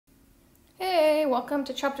welcome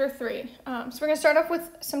to chapter 3. So we're going to start off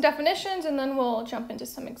with some definitions and then we'll jump into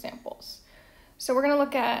some examples. So we're going to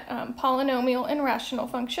look at polynomial and rational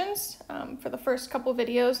functions. For the first couple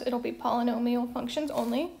videos, it'll be polynomial functions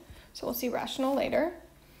only. So we'll see rational later.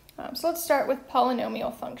 So let's start with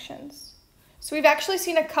polynomial functions. So we've actually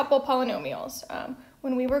seen a couple polynomials.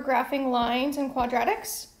 When we were graphing lines and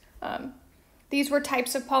quadratics, these were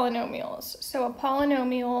types of polynomials. So a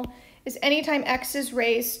polynomial is anytime x is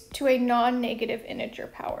raised to a non-negative integer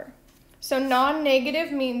power. So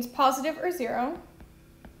non-negative means positive or 0,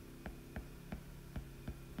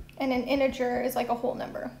 and an integer is like a whole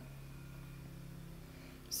number.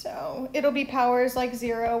 So it'll be powers like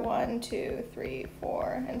 0, 1, 2, 3,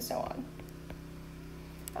 4, and so on.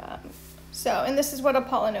 And this is what a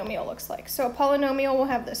polynomial looks like. So a polynomial will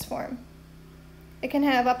have this form. It can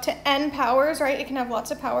have up to n powers, right? It can have lots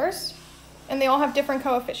of powers, and they all have different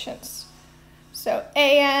coefficients. So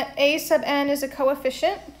a sub n is a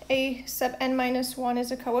coefficient, a sub n minus 1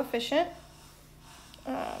 is a coefficient,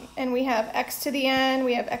 and we have x to the n,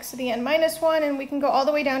 we have x to the n minus 1, and we can go all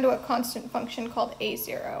the way down to a constant function called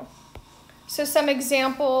a0. So some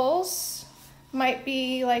examples might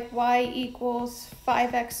be like y equals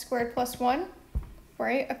 5x squared plus 1,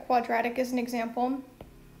 right? A quadratic is an example.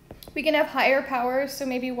 We can have higher powers, so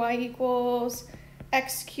maybe y equals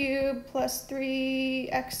x cubed plus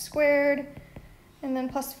 3x squared, and then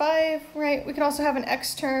plus 5, right? We can also have an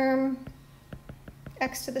x term,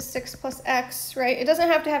 x to the 6 plus x, right? It doesn't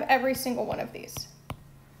have to have every single one of these.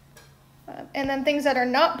 And then things that are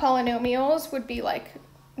not polynomials would be like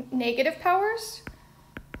negative powers.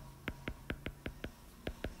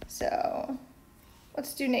 So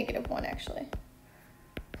let's do -1 actually.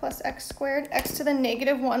 Plus x squared. X to the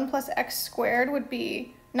 -1 plus x squared would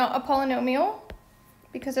be not a polynomial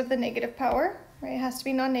because of the negative power, right? It has to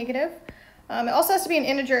be non-negative. It also has to be an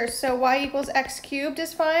integer, so y equals x cubed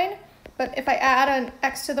is fine, but if I add an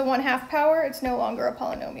x to the 1/2 power, it's no longer a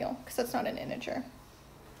polynomial because that's not an integer.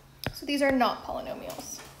 So these are not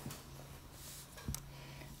polynomials.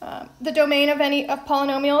 The domain of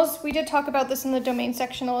polynomials, we did talk about this in the domain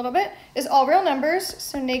section a little bit, is all real numbers,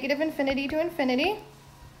 so -infinity to infinity.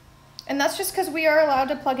 And that's just because we are allowed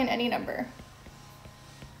to plug in any number.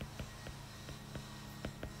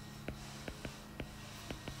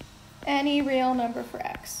 Any real number for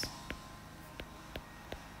x.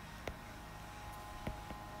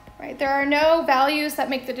 Right? There are no values that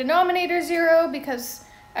make the denominator 0 because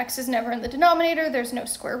x is never in the denominator. There's no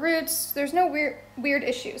square roots. There's no weird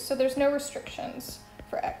issues. So there's no restrictions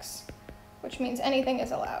for x, which means anything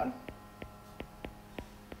is allowed.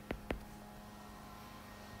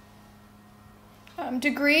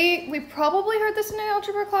 Degree, we probably heard this in an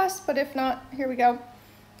algebra class, but if not, here we go.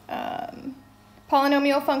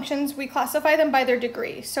 Polynomial functions, we classify them by their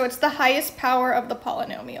degree. So it's the highest power of the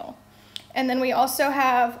polynomial. And then we also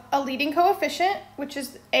have a leading coefficient, which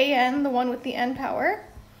is an, the one with the n power.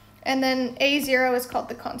 And then a0 is called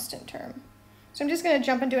the constant term. So I'm just going to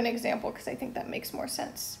jump into an example because I think that makes more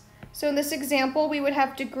sense. So in this example, we would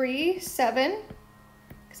have degree 7,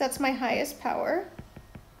 because that's my highest power.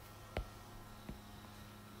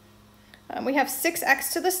 We have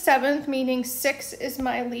 6x to the 7th, meaning 6 is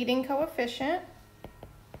my leading coefficient.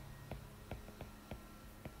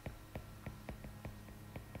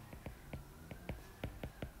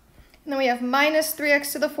 And then we have minus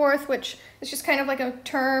 3x to the 4th, which is just kind of like a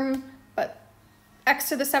term, but x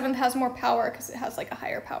to the 7th has more power because it has like a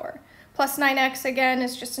higher power. Plus 9x, again,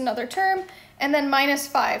 is just another term. And then minus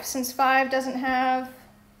 5. Since 5 doesn't have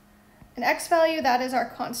an x value, that is our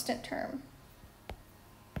constant term.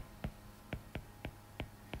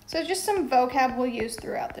 So just some vocab we'll use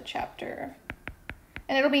throughout the chapter.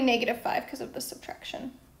 And it'll be -5 because of the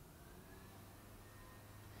subtraction.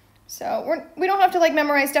 So we don't have to like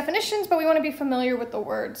memorize definitions, but we want to be familiar with the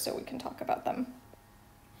words so we can talk about them.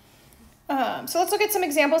 So let's look at some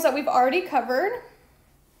examples that we've already covered.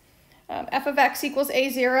 F of x equals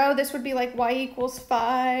a0. This would be like y equals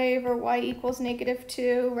 5 or y equals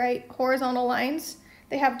 -2, right? Horizontal lines.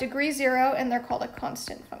 They have degree 0 and they're called a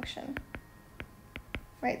constant function.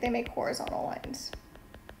 Right, they make horizontal lines.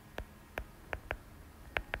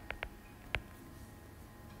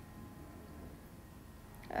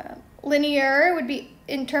 Linear would be,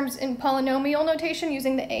 in polynomial notation,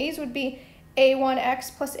 using the a's, would be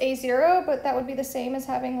a1x plus a0, but that would be the same as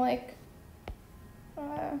having like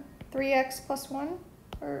 3x plus 1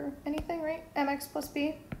 or anything, right? mx plus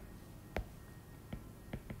b.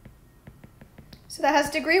 So that has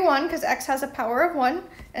degree 1 because x has a power of 1,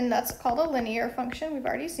 and that's called a linear function. We've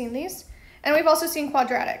already seen these. And we've also seen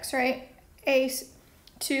quadratics, right? a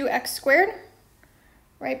 2x squared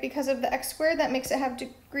right? Because of the x squared, that makes it have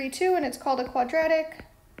degree 2, and it's called a quadratic.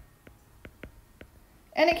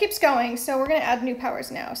 And it keeps going, so we're going to add new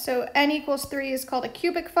powers now. So n equals 3 is called a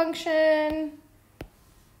cubic function.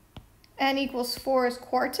 N equals 4 is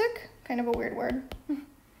quartic, kind of a weird word.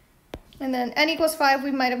 And then n equals 5,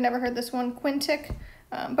 we might have never heard this one, quintic.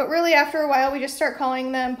 But really, after a while, we just start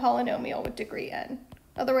calling them polynomial with degree n.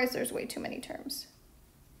 Otherwise, there's way too many terms.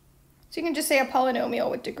 So you can just say a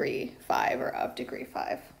polynomial with degree 5 or of degree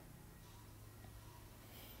 5.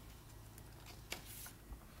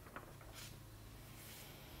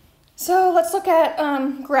 So let's look at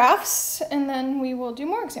graphs, and then we will do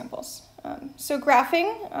more examples. So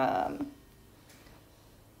graphing,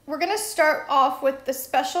 we're going to start off with the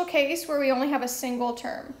special case where we only have a single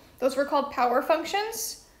term. Those were called power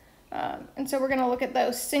functions, and so we're going to look at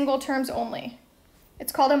those single terms only.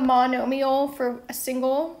 It's called a monomial for a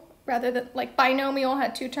single, rather than like binomial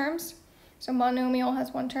had 2 terms. So monomial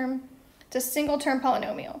has 1 term. It's a single term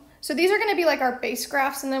polynomial. So these are going to be like our base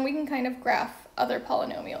graphs, and then we can kind of graph other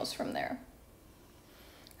polynomials from there.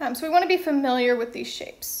 So we want to be familiar with these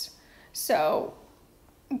shapes. So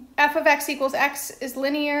f of x equals x is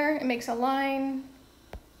linear. It makes a line.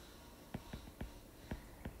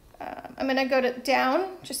 I'm going to go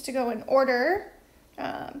down just to go in order.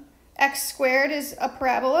 X squared is a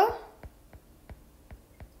parabola.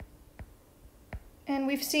 And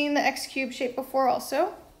we've seen the x cubed shape before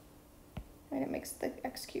also. Right, it makes the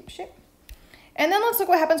x cubed shape. And then let's look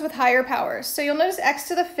what happens with higher powers. So you'll notice x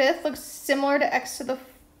to the 5th looks similar to x to the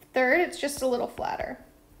 3rd. It's just a little flatter.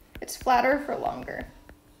 It's flatter for longer.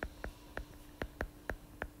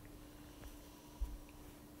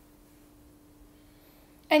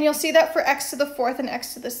 And you'll see that for x to the 4th and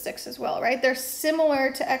x to the 6th as well, right? They're similar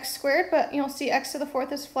to x squared, but you'll see x to the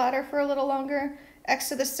 4th is flatter for a little longer. X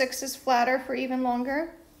to the 6th is flatter for even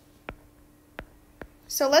longer.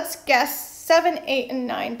 So let's guess 7, 8, and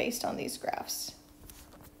 9 based on these graphs.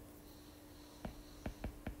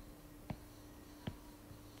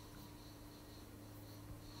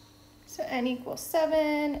 So n equals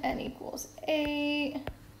 7, n equals 8.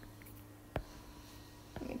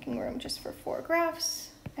 I'm making room just for 4 graphs.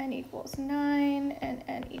 N equals 9, and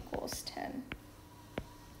n equals 10.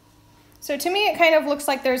 So to me, it kind of looks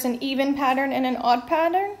like there's an even pattern and an odd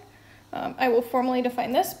pattern. I will formally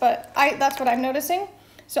define this, but that's what I'm noticing.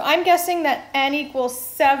 So I'm guessing that n equals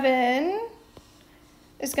 7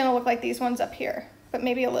 is going to look like these ones up here, but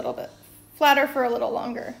maybe a little bit flatter for a little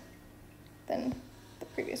longer than the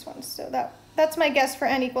previous ones. So that's my guess for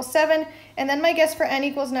n equals 7. And then my guess for n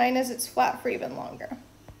equals 9 is it's flat for even longer,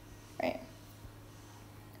 right?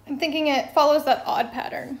 I'm thinking it follows that odd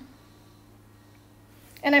pattern.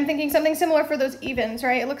 And I'm thinking something similar for those evens,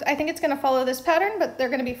 right? I think it's going to follow this pattern, but they're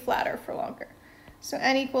going to be flatter for longer. So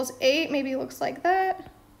n equals 8 maybe looks like that.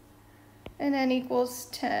 And n equals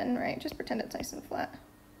 10, right? Just pretend it's nice and flat.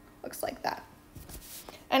 Looks like that.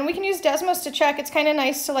 And we can use Desmos to check. It's kind of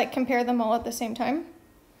nice to like compare them all at the same time.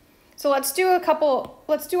 So let's do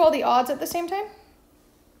all the odds at the same time.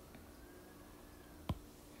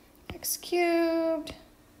 X cubed,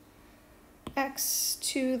 x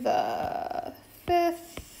to the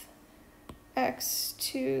 5th, x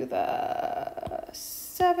to the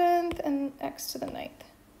 7th, and x to the 9th.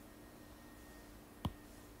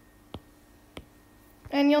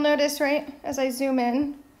 And you'll notice, right, as I zoom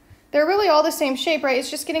in, they're really all the same shape, right?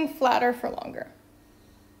 It's just getting flatter for longer.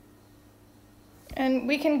 And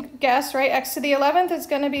we can guess, right, x to the 11th is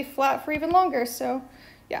going to be flat for even longer. So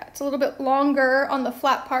yeah, it's a little bit longer on the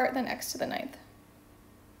flat part than x to the 9th.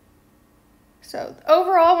 So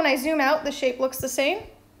overall, when I zoom out, the shape looks the same.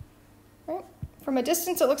 Right? From a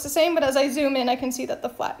distance, it looks the same, but as I zoom in, I can see that the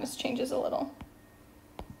flatness changes a little.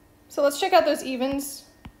 So let's check out those evens.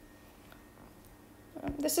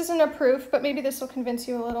 This isn't a proof, but maybe this will convince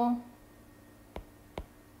you a little.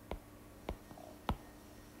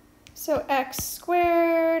 So x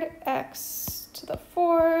squared, x to the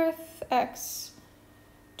 4th, x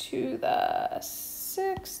to the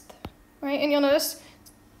 6th, right? And you'll notice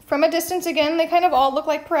from a distance, again, they kind of all look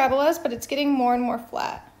like parabolas, but it's getting more and more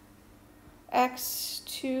flat. X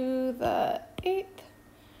to the 8th,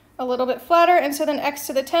 a little bit flatter, and so then x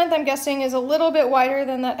to the 10th, I'm guessing, is a little bit wider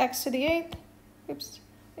than that x to the 8th. Oops,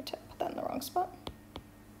 I put that in the wrong spot.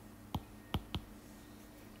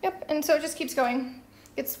 Yep, and so it just keeps going.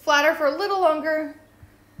 It's flatter for a little longer,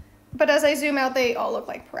 but as I zoom out, they all look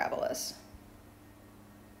like parabolas.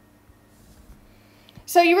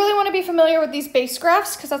 So you really want to be familiar with these base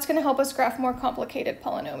graphs because that's going to help us graph more complicated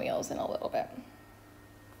polynomials in a little bit.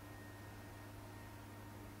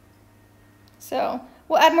 So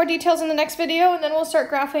we'll add more details in the next video, and then we'll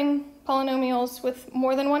start graphing polynomials with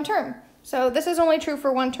more than one term. So this is only true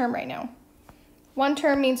for one term right now. One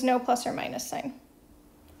term means no plus or minus sign.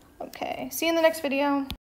 Okay, see you in the next video.